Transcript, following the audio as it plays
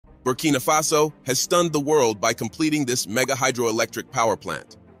Burkina Faso has stunned the world by completing this mega hydroelectric power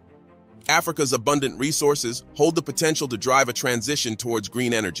plant. Africa's abundant resources hold the potential to drive a transition towards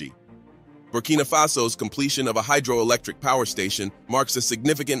green energy. Burkina Faso's completion of a hydroelectric power station marks a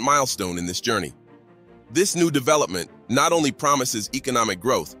significant milestone in this journey. This new development not only promises economic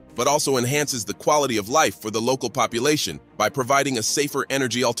growth, but also enhances the quality of life for the local population by providing a safer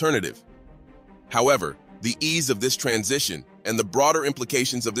energy alternative. However, the ease of this transition and the broader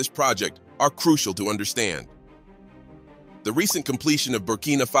implications of this project are crucial to understand. The recent completion of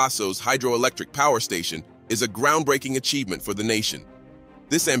Burkina Faso's hydroelectric power station is a groundbreaking achievement for the nation.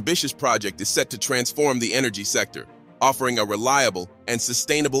 This ambitious project is set to transform the energy sector, offering a reliable and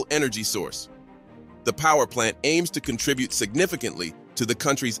sustainable energy source. The power plant aims to contribute significantly to the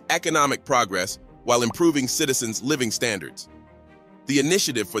country's economic progress while improving citizens' living standards. The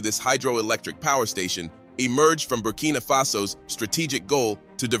initiative for this hydroelectric power station emerged from Burkina Faso's strategic goal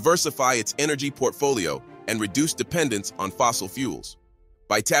to diversify its energy portfolio and reduce dependence on fossil fuels.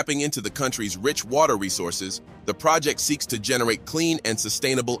 By tapping into the country's rich water resources, the project seeks to generate clean and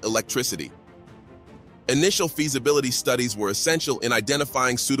sustainable electricity. Initial feasibility studies were essential in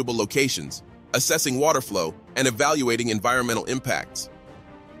identifying suitable locations, assessing water flow, and evaluating environmental impacts.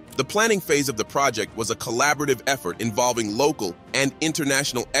 The planning phase of the project was a collaborative effort involving local and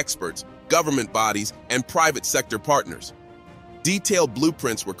international experts, government bodies, and private sector partners. Detailed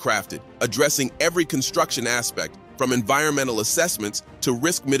blueprints were crafted, addressing every construction aspect, from environmental assessments to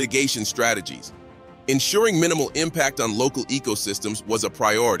risk mitigation strategies. Ensuring minimal impact on local ecosystems was a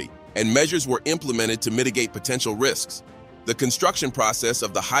priority, and measures were implemented to mitigate potential risks. The construction process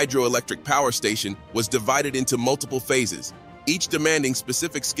of the hydroelectric power station was divided into multiple phases, each demanding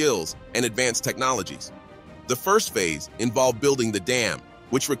specific skills and advanced technologies. The first phase involved building the dam,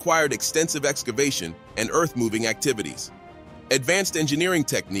 which required extensive excavation and earth-moving activities. Advanced engineering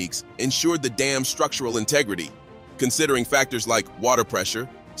techniques ensured the dam's structural integrity, considering factors like water pressure,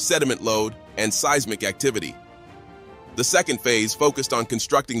 sediment load, and seismic activity. The second phase focused on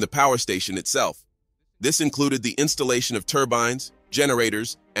constructing the power station itself. This included the installation of turbines,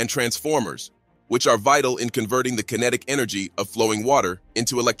 generators, and transformers, which are vital in converting the kinetic energy of flowing water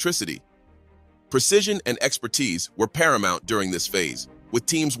into electricity. Precision and expertise were paramount during this phase, with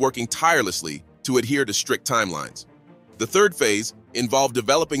teams working tirelessly to adhere to strict timelines. The third phase involved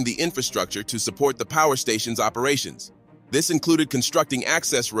developing the infrastructure to support the power station's operations. This included constructing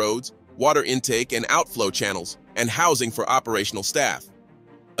access roads, water intake and outflow channels, and housing for operational staff.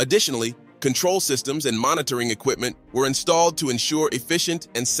 Additionally, control systems and monitoring equipment were installed to ensure efficient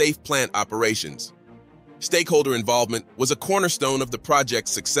and safe plant operations. Stakeholder involvement was a cornerstone of the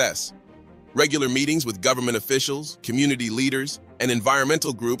project's success. Regular meetings with government officials, community leaders, and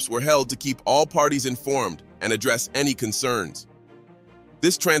environmental groups were held to keep all parties informed and address any concerns.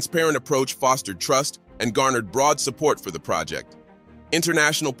 This transparent approach fostered trust and garnered broad support for the project.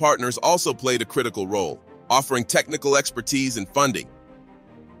 International partners also played a critical role, offering technical expertise and funding.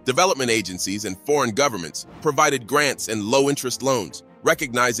 Development agencies and foreign governments provided grants and low-interest loans,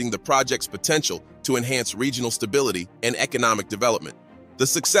 recognizing the project's potential to enhance regional stability and economic development. The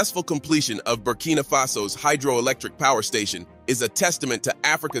successful completion of Burkina Faso's hydroelectric power station is a testament to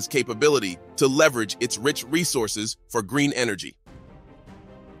Africa's capability to leverage its rich resources for green energy.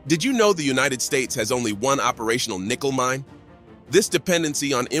 Did you know the United States has only one operational nickel mine? This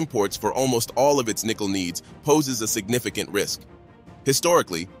dependency on imports for almost all of its nickel needs poses a significant risk.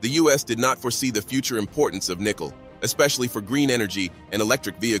 Historically, the U.S. did not foresee the future importance of nickel, especially for green energy and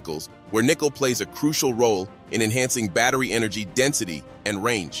electric vehicles, where nickel plays a crucial role in enhancing battery energy density and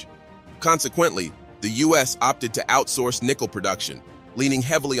range. Consequently, the U.S. opted to outsource nickel production, leaning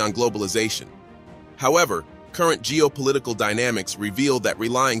heavily on globalization. However, current geopolitical dynamics reveal that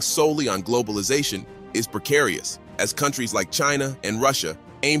relying solely on globalization is precarious, as countries like China and Russia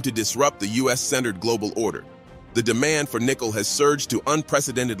aim to disrupt the U.S.-centered global order. The demand for nickel has surged to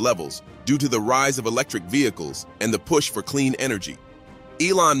unprecedented levels due to the rise of electric vehicles and the push for clean energy.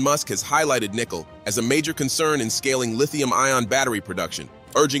 Elon Musk has highlighted nickel as a major concern in scaling lithium-ion battery production,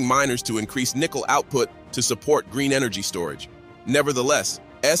 urging miners to increase nickel output to support green energy storage. Nevertheless,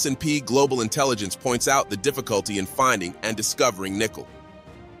 S&P Global Intelligence points out the difficulty in finding and discovering nickel.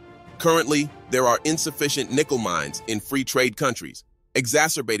 Currently, there are insufficient nickel mines in free trade countries,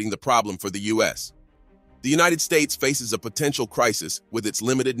 exacerbating the problem for the U.S. The United States faces a potential crisis with its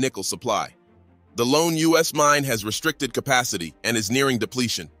limited nickel supply. The lone U.S. mine has restricted capacity and is nearing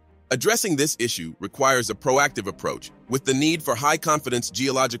depletion. Addressing this issue requires a proactive approach, with the need for high-confidence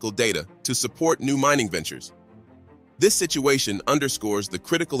geological data to support new mining ventures. This situation underscores the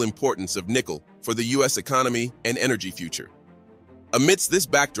critical importance of nickel for the U.S. economy and energy future. Amidst this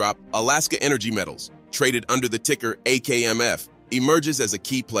backdrop, Alaska Energy Metals, traded under the ticker AKMF, emerges as a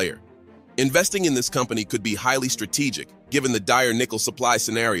key player. Investing in this company could be highly strategic, given the dire nickel supply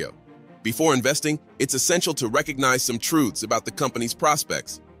scenario. Before investing, it's essential to recognize some truths about the company's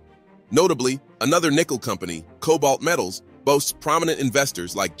prospects. Notably, another nickel company, Cobalt Metals, boasts prominent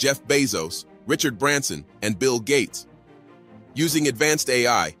investors like Jeff Bezos, Richard Branson, and Bill Gates. Using advanced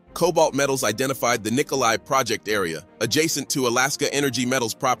AI, Cobalt Metals identified the Nikolai project area, adjacent to Alaska Energy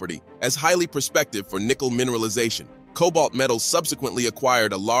Metals property, as highly prospective for nickel mineralization. Cobalt Metals subsequently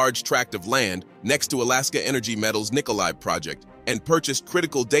acquired a large tract of land next to Alaska Energy Metals' Nikolai project and purchased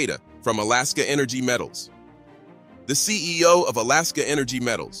critical data from Alaska Energy Metals. The CEO of Alaska Energy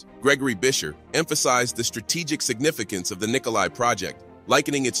Metals, Gregory Bisher, emphasized the strategic significance of the Nikolai project,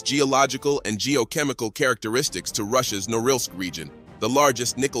 likening its geological and geochemical characteristics to Russia's Norilsk region, the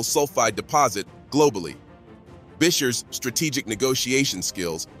largest nickel sulfide deposit globally. Bisher's strategic negotiation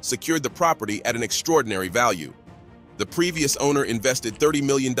skills secured the property at an extraordinary value. The previous owner invested $30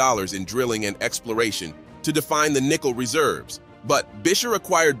 million in drilling and exploration to define the nickel reserves, but Bisher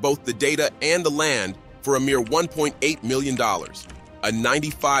acquired both the data and the land for a mere $1.8 million, a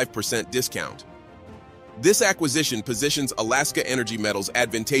 95% discount. This acquisition positions Alaska Energy Metals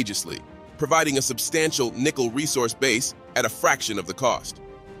advantageously, providing a substantial nickel resource base at a fraction of the cost.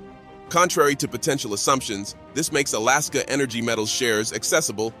 Contrary to potential assumptions, this makes Alaska Energy Metals shares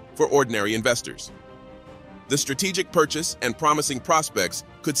accessible for ordinary investors. The strategic purchase and promising prospects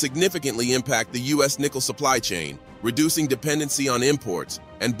could significantly impact the U.S. nickel supply chain, reducing dependency on imports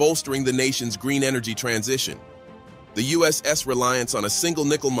and bolstering the nation's green energy transition. The U.S.'s reliance on a single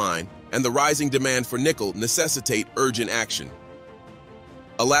nickel mine and the rising demand for nickel necessitate urgent action.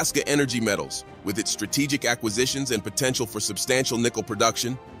 Alaska Energy Metals, with its strategic acquisitions and potential for substantial nickel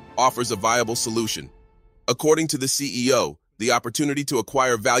production, offers a viable solution. According to the CEO, the opportunity to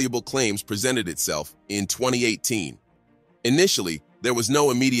acquire valuable claims presented itself in 2018. Initially, there was no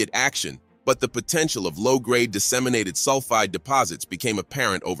immediate action, but the potential of low-grade disseminated sulfide deposits became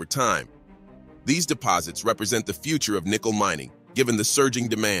apparent over time. These deposits represent the future of nickel mining, given the surging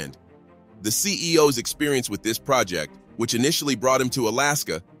demand. The CEO's experience with this project, which initially brought him to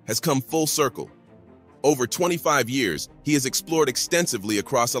Alaska, has come full circle. Over 25 years, he has explored extensively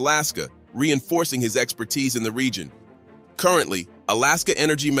across Alaska, reinforcing his expertise in the region. Currently, Alaska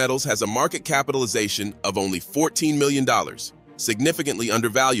Energy Metals has a market capitalization of only $14 million, significantly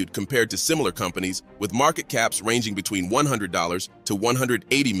undervalued compared to similar companies with market caps ranging between $100 to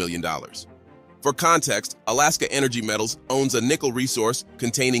 $180 million. For context, Alaska Energy Metals owns a nickel resource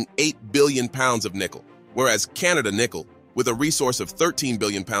containing 8 billion pounds of nickel, whereas Canada Nickel, with a resource of 13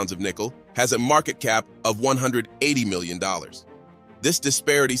 billion pounds of nickel, has a market cap of $180 million. This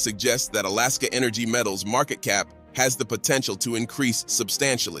disparity suggests that Alaska Energy Metals' market cap has the potential to increase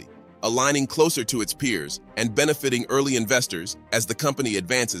substantially, aligning closer to its peers and benefiting early investors as the company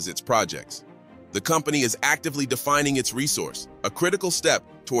advances its projects. The company is actively defining its resource, a critical step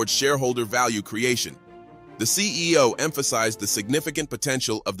towards shareholder value creation. The CEO emphasized the significant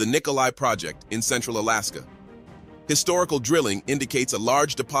potential of the Nikolai project in central Alaska. Historical drilling indicates a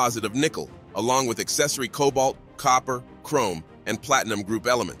large deposit of nickel, along with accessory cobalt, copper, chrome, and platinum group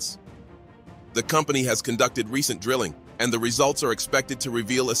elements. The company has conducted recent drilling, and the results are expected to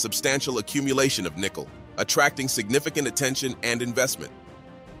reveal a substantial accumulation of nickel, attracting significant attention and investment.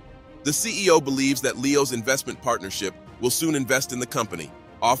 The CEO believes that Leo's investment partnership will soon invest in the company,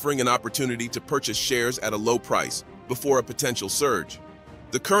 offering an opportunity to purchase shares at a low price before a potential surge.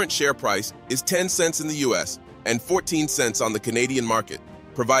 The current share price is 10 cents in the US and 14 cents on the Canadian market,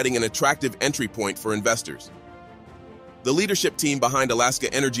 providing an attractive entry point for investors. The leadership team behind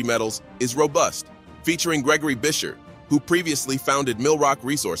Alaska Energy Metals is robust, featuring Gregory Bisher, who previously founded Millrock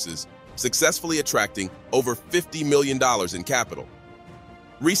Resources, successfully attracting over $50 million in capital.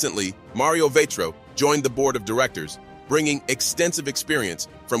 Recently, Mario Vetro joined the board of directors, bringing extensive experience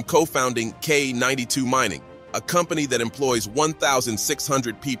from co-founding K92 Mining, a company that employs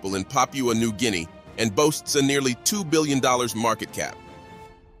 1,600 people in Papua New Guinea and boasts a nearly $2 billion market cap.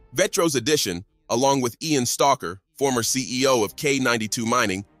 Vetro's addition, along with Ian Stalker, former CEO of K92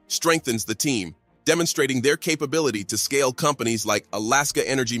 Mining, strengthens the team, demonstrating their capability to scale companies like Alaska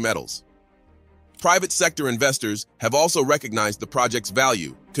Energy Metals. Private sector investors have also recognized the project's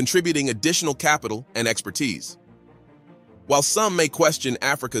value, contributing additional capital and expertise. While some may question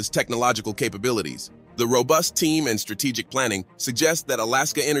Africa's technological capabilities, the robust team and strategic planning suggest that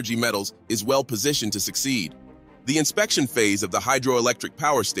Alaska Energy Metals is well positioned to succeed. The inspection phase of the hydroelectric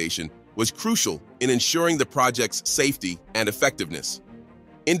power station was crucial in ensuring the project's safety and effectiveness.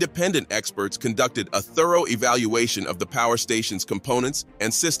 independent experts conducted a thorough evaluation of the power station's components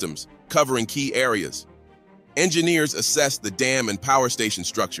and systems, covering key areas. Engineers assessed the dam and power station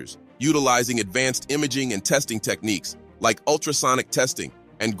structures, utilizing advanced imaging and testing techniques like ultrasonic testing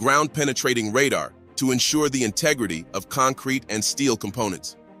and ground-penetrating radar to ensure the integrity of concrete and steel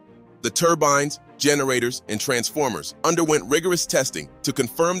components. The turbines, generators, and transformers underwent rigorous testing to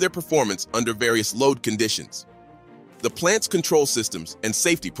confirm their performance under various load conditions. The plant's control systems and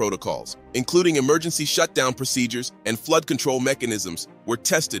safety protocols, including emergency shutdown procedures and flood control mechanisms, were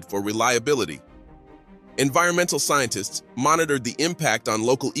tested for reliability. Environmental scientists monitored the impact on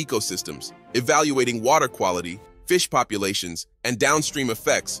local ecosystems, evaluating water quality, fish populations, and downstream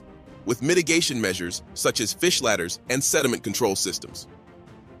effects, with mitigation measures such as fish ladders and sediment control systems.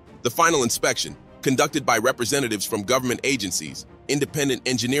 The final inspection, conducted by representatives from government agencies, independent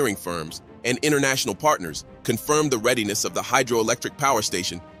engineering firms, and international partners, confirmed the readiness of the hydroelectric power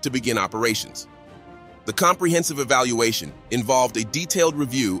station to begin operations. The comprehensive evaluation involved a detailed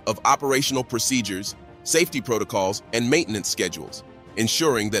review of operational procedures, safety protocols, and maintenance schedules,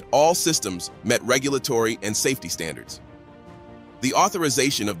 ensuring that all systems met regulatory and safety standards. The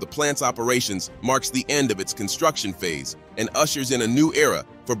authorization of the plant's operations marks the end of its construction phase and ushers in a new era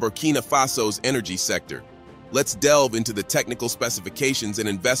for Burkina Faso's energy sector. Let's delve into the technical specifications and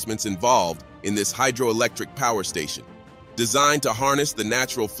investments involved in this hydroelectric power station. Designed to harness the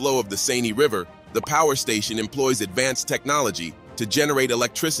natural flow of the Seine River, the power station employs advanced technology to generate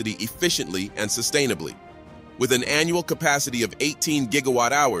electricity efficiently and sustainably. With an annual capacity of 18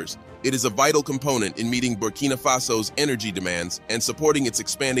 gigawatt-hours, it is a vital component in meeting Burkina Faso's energy demands and supporting its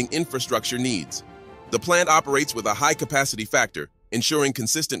expanding infrastructure needs. The plant operates with a high capacity factor, ensuring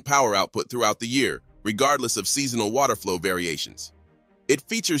consistent power output throughout the year, regardless of seasonal water flow variations. It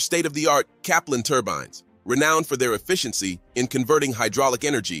features state-of-the-art Kaplan turbines, renowned for their efficiency in converting hydraulic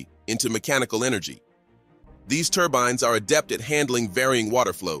energy into mechanical energy. These turbines are adept at handling varying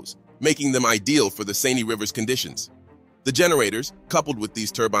water flows, making them ideal for the Seine River's conditions. The generators, coupled with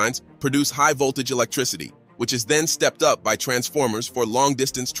these turbines, produce high-voltage electricity, which is then stepped up by transformers for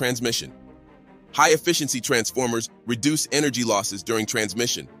long-distance transmission. High-efficiency transformers reduce energy losses during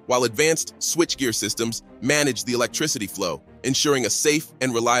transmission, while advanced switchgear systems manage the electricity flow, ensuring a safe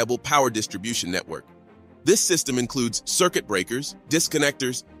and reliable power distribution network. This system includes circuit breakers,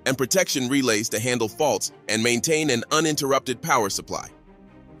 disconnectors, and protection relays to handle faults and maintain an uninterrupted power supply.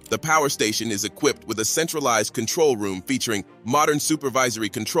 The power station is equipped with a centralized control room featuring modern supervisory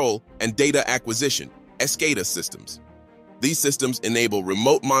control and data acquisition (SCADA) systems. These systems enable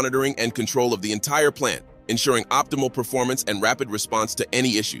remote monitoring and control of the entire plant, ensuring optimal performance and rapid response to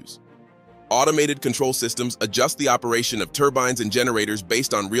any issues. Automated control systems adjust the operation of turbines and generators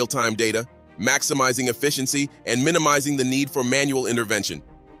based on real-time data, maximizing efficiency and minimizing the need for manual intervention.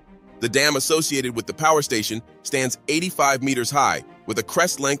 The dam associated with the power station stands 85 meters high with a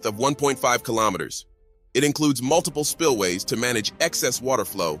crest length of 1.5 kilometers. It includes multiple spillways to manage excess water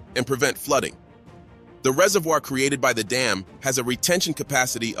flow and prevent flooding. The reservoir created by the dam has a retention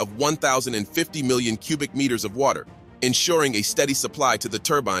capacity of 1,050 million cubic meters of water, ensuring a steady supply to the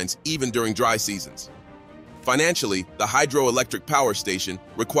turbines even during dry seasons. Financially, the hydroelectric power station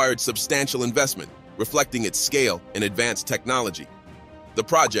required substantial investment, reflecting its scale and advanced technology. The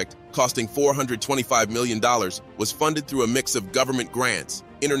project, costing $425 million, was funded through a mix of government grants,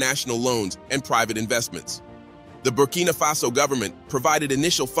 international loans, and private investments. The Burkina Faso government provided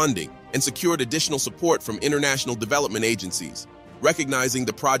initial funding and secured additional support from international development agencies, recognizing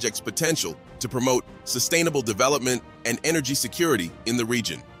the project's potential to promote sustainable development and energy security in the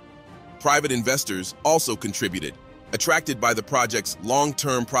region. Private investors also contributed, attracted by the project's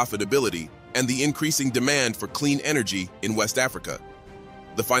long-term profitability and the increasing demand for clean energy in West Africa.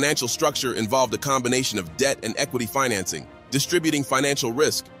 The financial structure involved a combination of debt and equity financing, distributing financial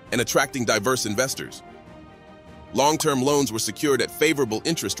risk and attracting diverse investors. Long-term loans were secured at favorable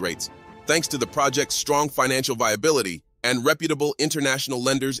interest rates, thanks to the project's strong financial viability and reputable international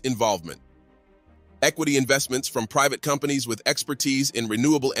lenders' involvement. Equity investments from private companies with expertise in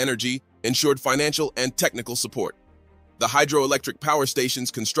renewable energy ensured financial and technical support. The hydroelectric power station's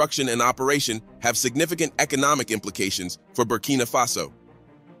construction and operation have significant economic implications for Burkina Faso.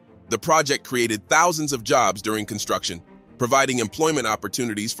 The project created thousands of jobs during construction, providing employment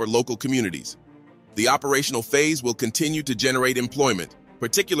opportunities for local communities. The operational phase will continue to generate employment,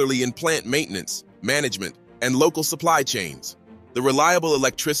 particularly in plant maintenance, management, and local supply chains. The reliable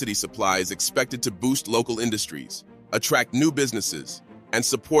electricity supply is expected to boost local industries, attract new businesses, and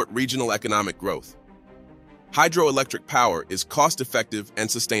support regional economic growth. Hydroelectric power is cost-effective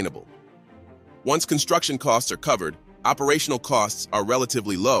and sustainable. Once construction costs are covered, operational costs are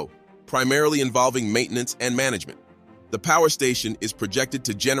relatively low, primarily involving maintenance and management. The power station is projected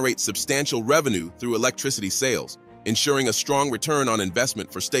to generate substantial revenue through electricity sales, ensuring a strong return on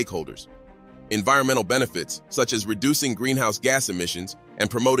investment for stakeholders. Environmental benefits, such as reducing greenhouse gas emissions and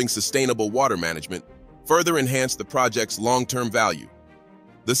promoting sustainable water management, further enhance the project's long-term value.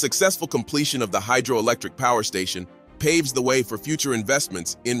 The successful completion of the hydroelectric power station paves the way for future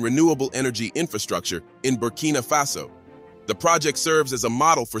investments in renewable energy infrastructure in Burkina Faso. The project serves as a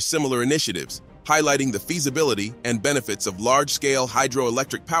model for similar initiatives, highlighting the feasibility and benefits of large-scale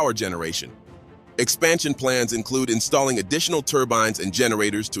hydroelectric power generation. Expansion plans include installing additional turbines and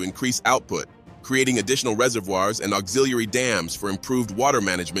generators to increase output, creating additional reservoirs and auxiliary dams for improved water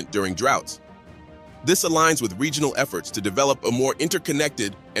management during droughts. This aligns with regional efforts to develop a more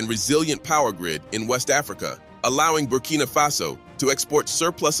interconnected and resilient power grid in West Africa, allowing Burkina Faso to export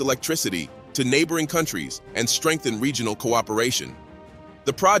surplus electricity to neighboring countries and strengthen regional cooperation.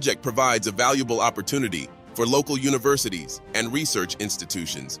 The project provides a valuable opportunity for local universities and research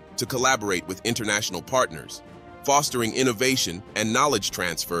institutions to collaborate with international partners, fostering innovation and knowledge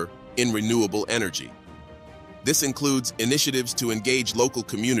transfer in renewable energy. This includes initiatives to engage local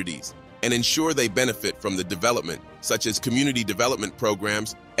communities and ensure they benefit from the development, such as community development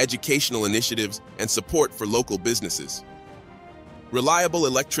programs, educational initiatives, and support for local businesses. Reliable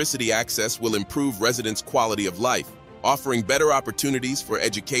electricity access will improve residents' quality of life, offering better opportunities for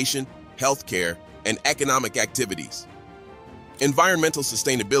education, healthcare, and economic activities. Environmental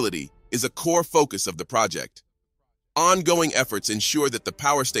sustainability is a core focus of the project. Ongoing efforts ensure that the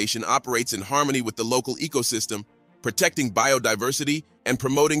power station operates in harmony with the local ecosystem, protecting biodiversity and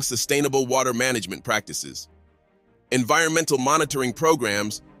promoting sustainable water management practices. Environmental monitoring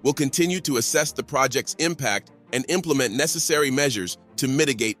programs will continue to assess the project's impact and implement necessary measures to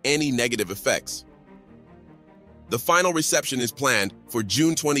mitigate any negative effects. The final reception is planned for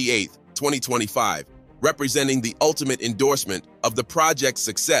June 28, 2025, representing the ultimate endorsement of the project's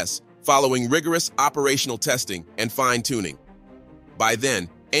success following rigorous operational testing and fine-tuning. By then,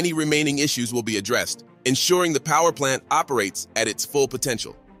 any remaining issues will be addressed, ensuring the power plant operates at its full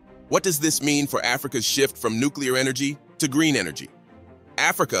potential. What does this mean for Africa's shift from nuclear energy to green energy?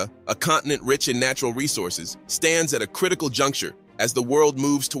 Africa, a continent rich in natural resources, stands at a critical juncture as the world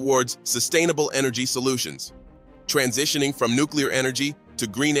moves towards sustainable energy solutions. Transitioning from nuclear energy to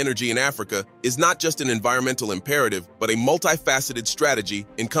green energy in Africa is not just an environmental imperative, but a multifaceted strategy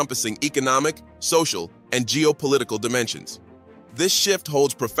encompassing economic, social, and geopolitical dimensions. This shift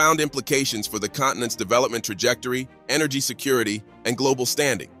holds profound implications for the continent's development trajectory, energy security, and global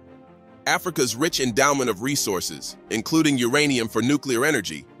standing. Africa's rich endowment of resources, including uranium for nuclear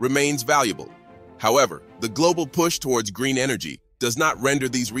energy, remains valuable. However, the global push towards green energy does not render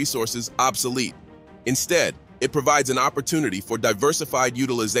these resources obsolete. Instead, it provides an opportunity for diversified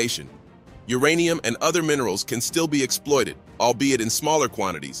utilization. Uranium and other minerals can still be exploited, albeit in smaller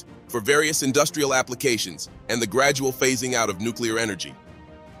quantities, for various industrial applications and the gradual phasing out of nuclear energy.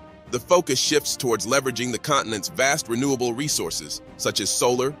 The focus shifts towards leveraging the continent's vast renewable resources, such as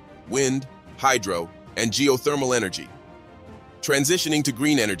solar, wind, hydro, and geothermal energy. Transitioning to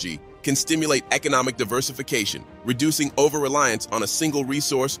green energy can stimulate economic diversification, reducing over-reliance on a single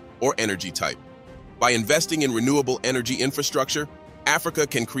resource or energy type. By investing in renewable energy infrastructure, Africa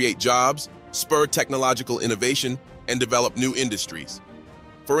can create jobs, spur technological innovation, and develop new industries.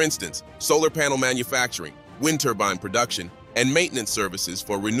 For instance, solar panel manufacturing, wind turbine production, and maintenance services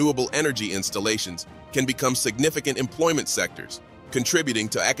for renewable energy installations can become significant employment sectors, contributing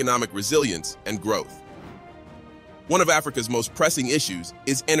to economic resilience and growth. One of Africa's most pressing issues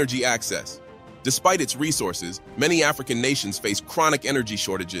is energy access. Despite its resources, many African nations face chronic energy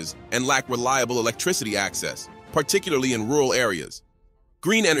shortages and lack reliable electricity access, particularly in rural areas.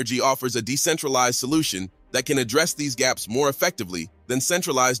 Green energy offers a decentralized solution that can address these gaps more effectively than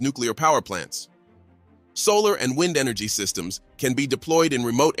centralized nuclear power plants. Solar and wind energy systems can be deployed in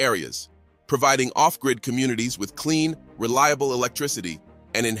remote areas, providing off-grid communities with clean, reliable electricity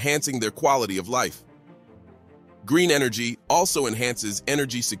and enhancing their quality of life. Green energy also enhances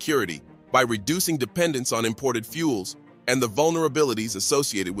energy security by reducing dependence on imported fuels and the vulnerabilities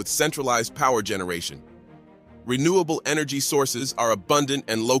associated with centralized power generation. Renewable energy sources are abundant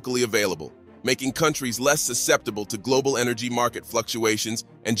and locally available, making countries less susceptible to global energy market fluctuations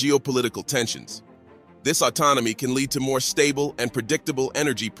and geopolitical tensions. This autonomy can lead to more stable and predictable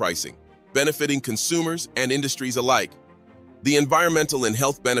energy pricing, benefiting consumers and industries alike. The environmental and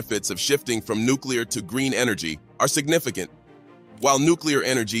health benefits of shifting from nuclear to green energy are significant. While nuclear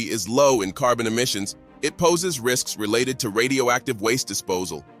energy is low in carbon emissions, it poses risks related to radioactive waste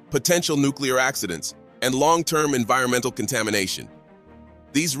disposal, potential nuclear accidents, and long-term environmental contamination.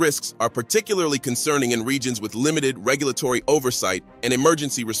 These risks are particularly concerning in regions with limited regulatory oversight and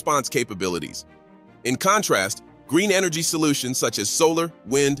emergency response capabilities. In contrast, green energy solutions such as solar,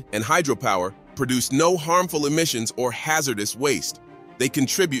 wind, and hydropower produce no harmful emissions or hazardous waste. They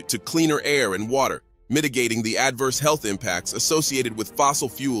contribute to cleaner air and water, mitigating the adverse health impacts associated with fossil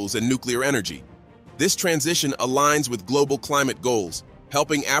fuels and nuclear energy. This transition aligns with global climate goals,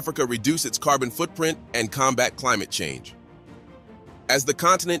 helping Africa reduce its carbon footprint and combat climate change. As the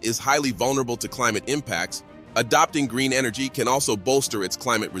continent is highly vulnerable to climate impacts, adopting green energy can also bolster its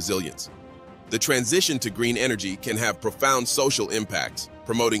climate resilience. The transition to green energy can have profound social impacts,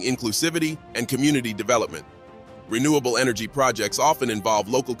 promoting inclusivity and community development. Renewable energy projects often involve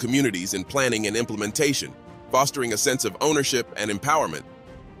local communities in planning and implementation, fostering a sense of ownership and empowerment.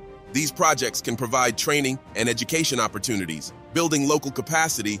 These projects can provide training and education opportunities, building local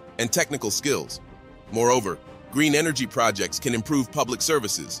capacity and technical skills. Moreover, green energy projects can improve public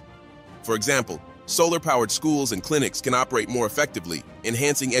services. For example, solar-powered schools and clinics can operate more effectively,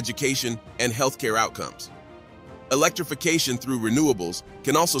 enhancing education and healthcare outcomes. Electrification through renewables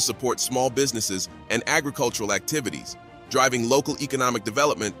can also support small businesses and agricultural activities, driving local economic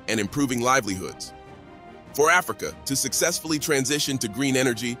development and improving livelihoods. For Africa to successfully transition to green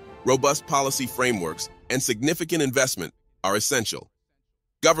energy, robust policy frameworks and significant investment are essential.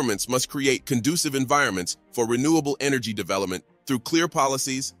 Governments must create conducive environments for renewable energy development through clear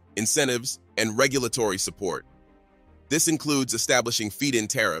policies, incentives, and regulatory support. This includes establishing feed-in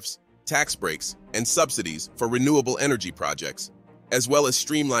tariffs, tax breaks, and subsidies for renewable energy projects, as well as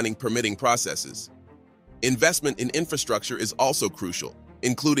streamlining permitting processes. Investment in infrastructure is also crucial,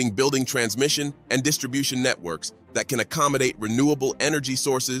 including building transmission and distribution networks that can accommodate renewable energy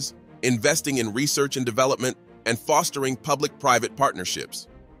sources, investing in research and development, and fostering public-private partnerships.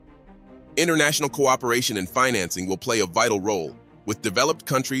 International cooperation and financing will play a vital role, with developed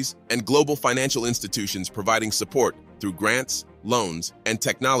countries and global financial institutions providing support through grants, loans, and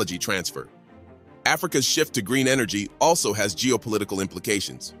technology transfer. Africa's shift to green energy also has geopolitical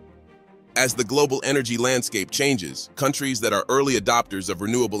implications. As the global energy landscape changes, countries that are early adopters of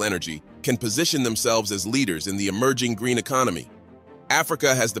renewable energy can position themselves as leaders in the emerging green economy.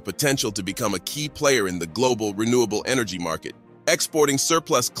 Africa has the potential to become a key player in the global renewable energy market, exporting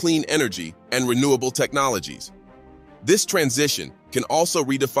surplus clean energy and renewable technologies. This transition can also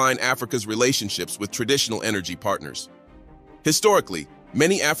redefine Africa's relationships with traditional energy partners. Historically,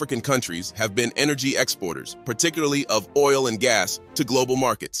 many African countries have been energy exporters, particularly of oil and gas, to global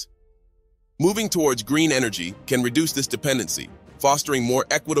markets. Moving towards green energy can reduce this dependency, fostering more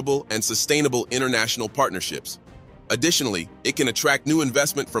equitable and sustainable international partnerships. Additionally, it can attract new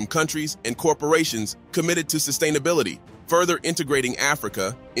investment from countries and corporations committed to sustainability, further integrating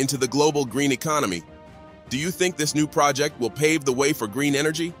Africa into the global green economy. Do you think this new project will pave the way for green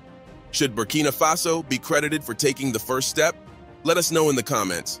energy? Should Burkina Faso be credited for taking the first step? Let us know in the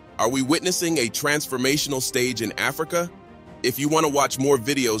comments. Are we witnessing a transformational stage in Africa? If you want to watch more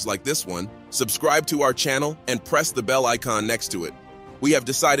videos like this one, subscribe to our channel and press the bell icon next to it. We have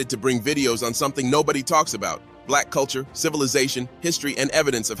decided to bring videos on something nobody talks about: Black culture, civilization, history, and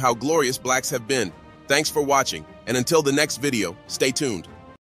evidence of how glorious Blacks have been. Thanks for watching, and until the next video, stay tuned.